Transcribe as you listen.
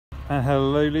And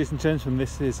hello ladies and gentlemen,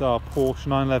 this is our Porsche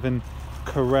 911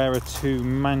 Carrera 2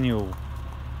 manual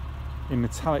in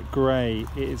metallic grey.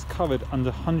 It is covered under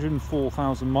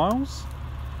 104,000 miles.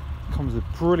 It comes with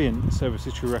a brilliant service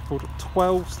history record,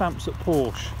 12 stamps at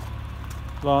Porsche.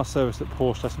 Last service at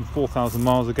Porsche less than 4,000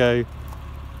 miles ago.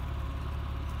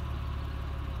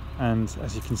 And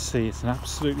as you can see, it's in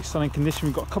absolutely stunning condition.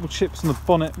 We've got a couple of chips on the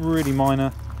bonnet, really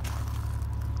minor.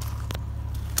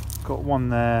 Got one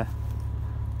there,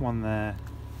 one there,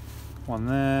 one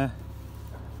there,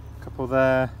 a couple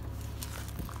there.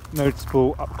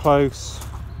 Noticeable up close,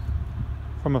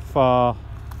 from afar,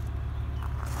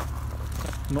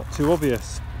 not too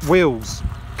obvious. Wheels,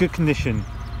 good condition,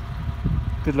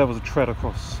 good levels of tread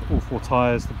across all four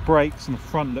tyres. The brakes on the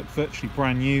front look virtually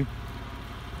brand new.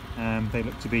 They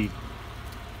look to be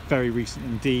very recent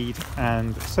indeed,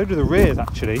 and so do the rears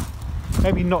actually.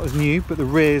 Maybe not as new, but the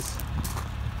rears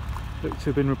look to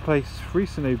have been replaced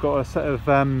recently. We've got a set of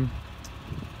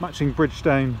matching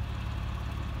Bridgestone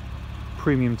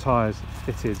premium tyres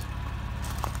fitted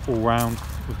all round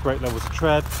with great levels of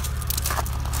tread,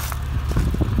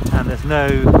 and there's no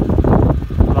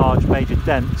large major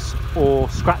dents or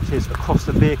scratches across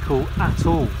the vehicle at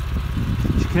all.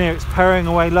 As you can hear, it's purring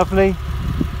away lovely.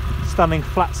 Stunning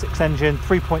flat 6 engine,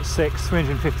 3.6,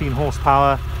 315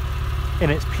 horsepower in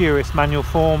its purest manual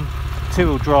form,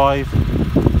 2-wheel drive,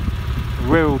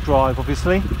 rear-wheel drive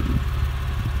obviously.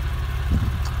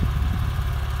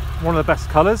 One of the best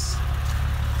colours,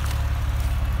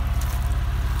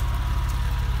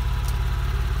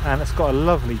 and it's got a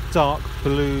lovely dark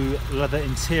blue leather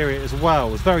interior as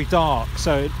well. It's very dark,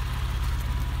 so it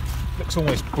looks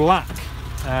almost black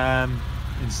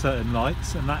in certain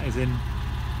lights, and that is in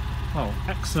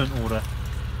excellent order.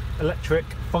 Electric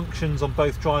functions on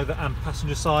both driver and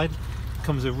passenger side.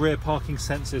 Comes with rear parking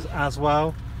sensors as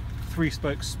well.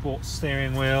 3-spoke sports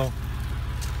steering wheel.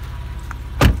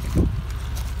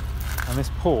 And this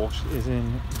Porsche is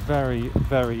in very,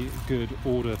 very good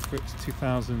order for its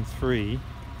 2003,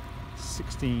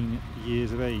 16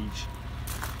 years of age.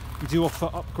 We do offer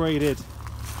upgraded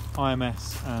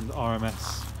IMS and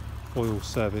RMS oil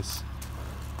service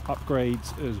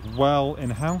upgrades as well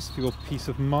in-house for your peace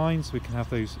of mind, so we can have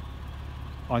those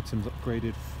items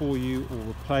upgraded for you or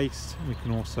replaced. We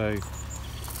can also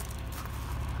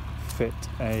fit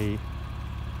a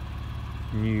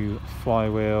new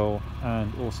flywheel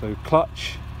and also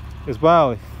clutch as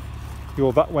well if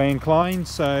you're that way inclined.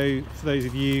 So for those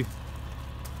of you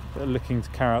that are looking to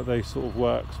carry out those sort of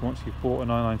works once you've bought a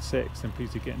 996, then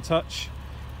please do get in touch.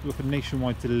 We offer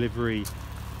nationwide delivery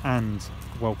and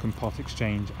welcome part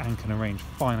exchange, and can arrange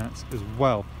finance as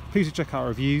well. Please do check out our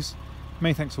reviews.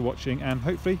 Many thanks for watching, and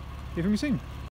hopefully hear from you soon.